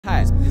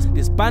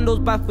This bando's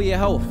bad for your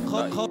health.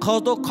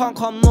 Cause though can't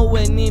come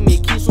nowhere near me,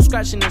 keeps on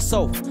scratching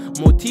himself.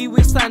 More tea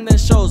with sand and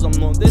shows, I'm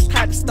not this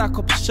type to stack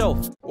up a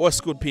shelf. What's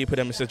good, people?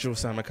 Them Mr. Joe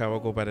Samaka,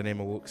 I go by the name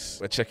of Wooks.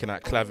 We're checking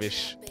out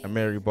Clavish,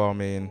 Amiri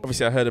Balmain.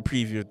 Obviously, I heard a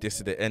preview of this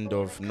at the end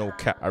of No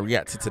Cap. I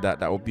reacted to that.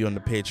 That will be on the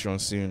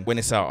Patreon soon. When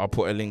it's out, I'll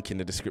put a link in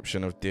the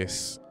description of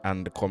this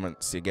and the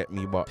comments, you get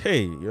me. But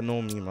hey, you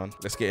know me, man.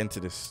 Let's get into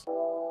this.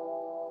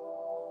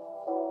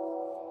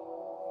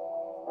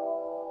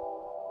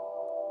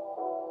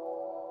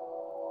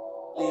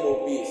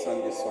 Leo beats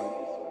on this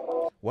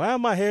one. Why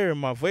am I hearing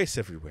my voice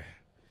everywhere?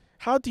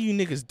 How do you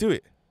niggas do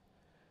it?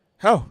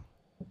 How?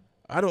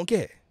 I don't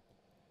get it.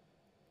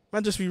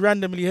 Man, just be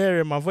randomly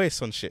hearing my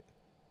voice on shit.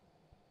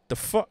 The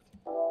fuck?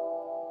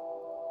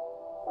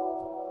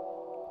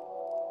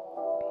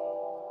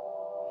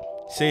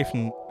 Safe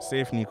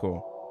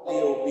Nico.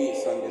 Leo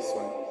beats on this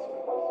one.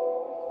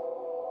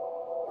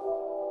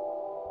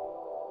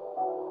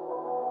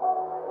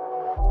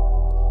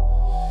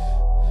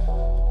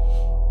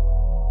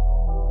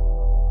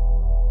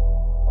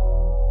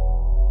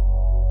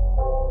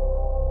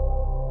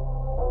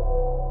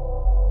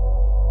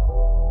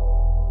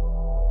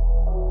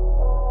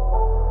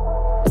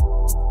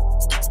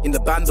 In the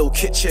bando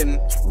kitchen,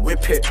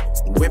 whip it,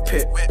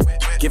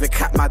 give a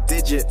cat my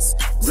digits,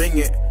 ring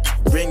it,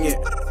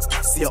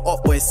 see a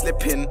hot boy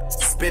slipping,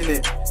 spin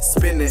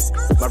it,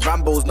 my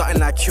Rambo's nothing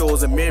like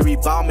yours,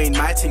 Amiri Balmain,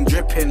 my ting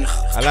dripping.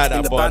 I like that.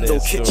 In the bando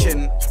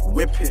kitchen,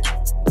 whip it,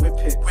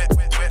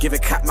 give a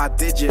cat my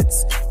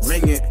digits,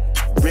 ring it,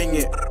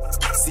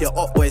 see a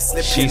hot boy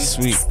slipping, she's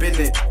sweet.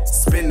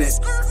 spin it,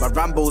 my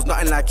Rambo's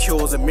nothing like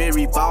yours,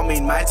 Amiri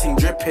Balmain, my ting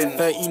dripping.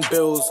 13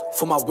 bills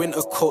for my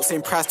winter coat,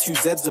 same price, 2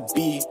 Z's a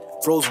B.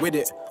 Bros with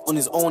it, on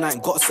his own, I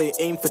ain't gotta say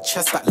aim for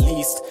chest at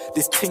least.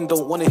 This ting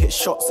don't wanna hit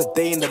shots, a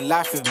day in the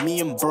life of me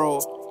and bro.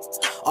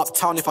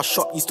 Uptown if I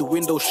shop, used to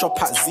window shop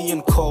at Z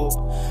and Co.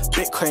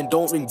 Bitcoin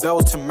don't ring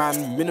bells to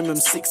man, minimum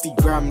 60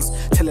 grams.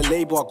 Tell a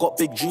label I got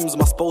big dreams,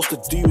 am I supposed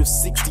to do with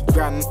 60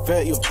 grand?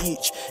 30 of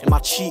each, in my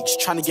cheeks,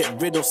 trying to get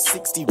rid of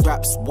 60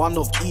 raps. 1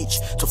 of each,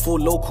 to 4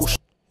 local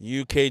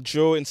UK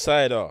Joe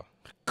Insider,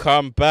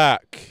 come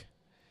back.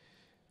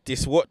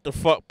 This what the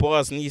fuck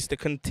bars needs to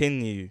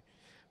continue.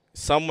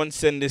 Someone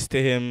send this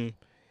to him.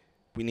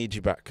 We need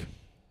you back.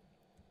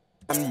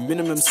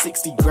 minimum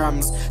 60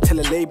 grams. Tell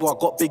a label I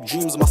got big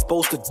dreams, am I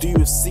supposed to do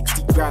with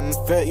 60 grand?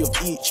 30 of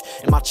each,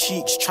 in my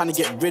cheeks, trying to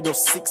get rid of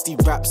 60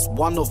 raps.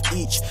 1 of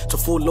each, to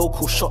 4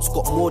 local shots,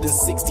 got more than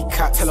 60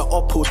 cats. Tell her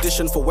up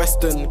audition for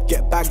Western,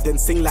 get bagged and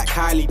sing like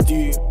Kylie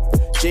do.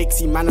 Jake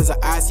see manners are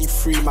icy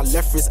free, my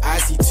left wrist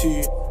icy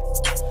too.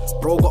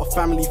 Bro got a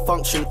family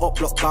function, up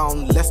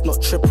lockdown. Let's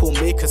not triple,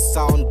 make a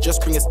sound.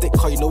 Just bring a stick,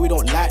 cause you know we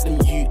don't like them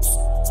youths.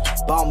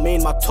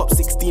 Balmain my top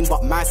 16,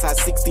 but my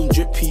size 16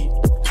 drippy.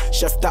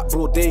 Chef that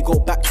bro, they go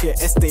back to your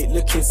estate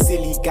looking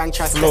silly. Gang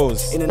try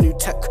step in a new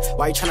tech,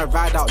 why you tryna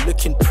ride out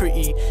looking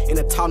pretty? In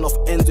a town of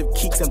ends with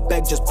keeks and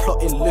beg, just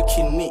plotting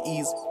looking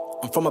nitties.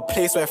 I'm from a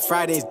place where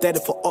Friday's dead,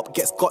 if a up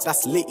gets got,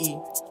 that's litty.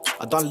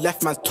 I done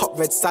left man's top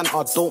red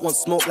Santa, don't want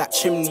smoke like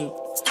chimney.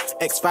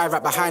 X5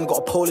 right behind, got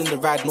a pole in the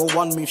ride, no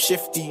one move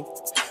shifty.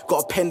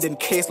 Got a pending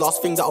case,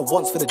 last thing that I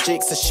want for the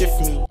Jakes to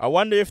shift me. I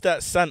wonder if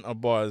that Santa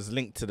bar is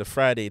linked to the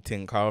Friday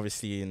thing, cause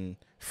obviously in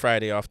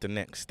Friday After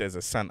Next, there's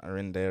a Santa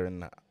in there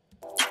and that.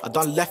 I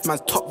done left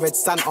man's top red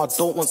Santa,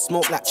 don't want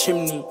smoke like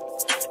chimney.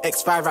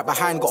 X5 right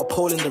behind, got a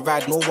pole in the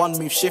ride, no one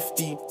move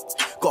shifty.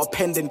 Got a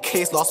pending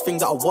case, last thing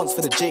that I want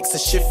for the Jakes to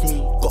shift me.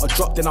 Got a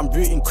drop, then I'm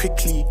rooting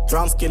quickly.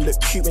 Brown skin look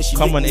cute when she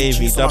come on, me.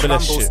 AV, double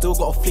that shit. Still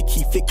got a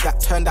flicky flick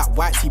that turned that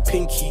whitey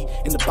pinky.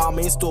 In the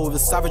Balmain store with a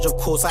savage, of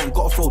course, I ain't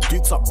gotta throw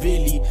dukes up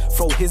really.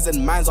 Throw his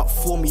and mine's up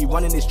for me.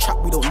 Running this trap,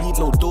 we don't need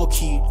no door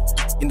key.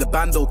 In the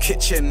bando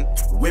kitchen,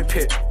 whip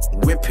it,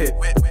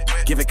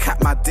 give a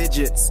cat my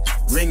digits,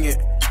 ring it,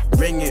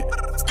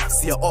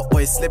 see a hot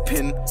boy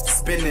slipping,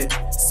 spin it,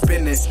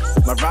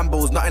 my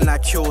Rambo's nothing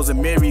like yours,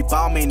 Amiri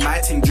Balmain, my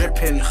ting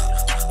dripping.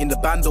 In the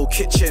bando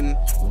kitchen,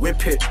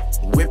 whip it,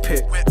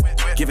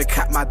 give a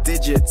cat my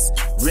digits,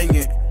 ring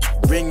it,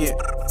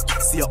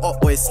 see a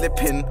hot boy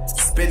slipping,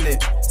 spin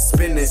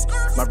it,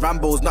 my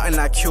Rambo's nothing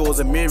like yours,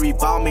 Amiri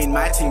Balmain,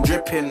 my ting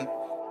dripping.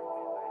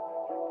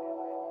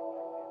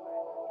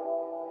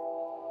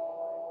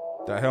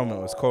 That helmet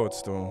was cold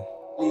still.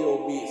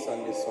 Leo beats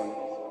on this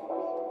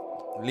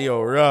one.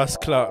 Leo Ross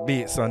Clark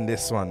beats on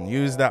this one.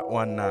 Use that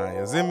one now,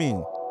 you see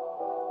me?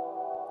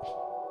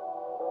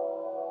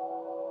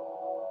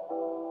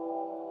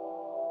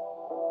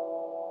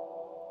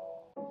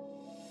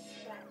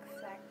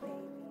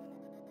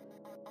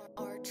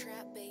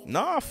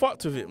 Nah, I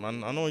fucked with it,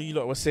 man. I know you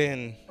lot were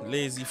saying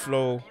lazy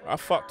flow. I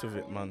fucked with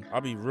it, man. I'll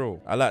be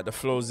real. I like the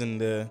flows in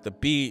there. The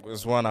beat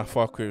was one I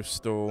fuck with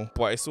still.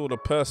 But it's all the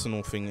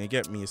personal thing, you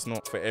get me? It's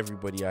not for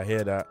everybody, I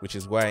hear that. Which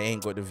is why I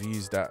ain't got the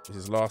views that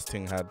his last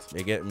thing had,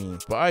 you get me?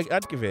 But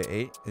I'd give it an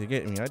 8, you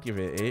get me? I'd give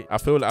it an 8.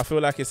 I feel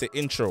like it's an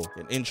intro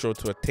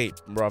to a tape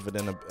rather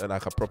than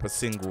like a proper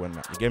single and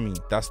that, you get me?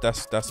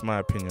 That's my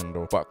opinion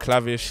though. But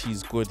Clavish,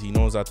 he's good. He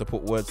knows how to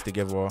put words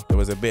together. There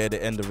was a bit at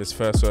the end of his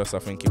first verse, I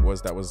think it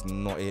was, that was was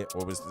not it,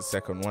 or was the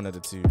second, one of the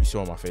two. You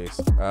saw my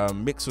face.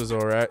 Mix was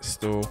alright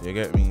still, you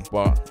get me?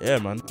 But yeah,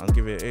 man, I'll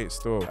give it 8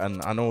 still.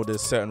 And I know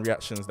there's certain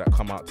reactions that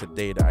come out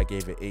today that I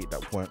gave it 8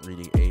 that weren't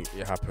really 8.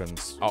 It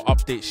happens. I'll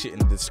update shit in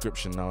the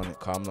description now, innit?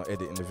 Cause I'm not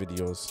editing the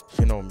videos.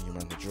 You know me,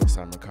 man, the Joe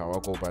Simon Cow. I'll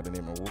go by the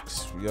name of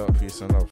Wooks. We out, peace and love.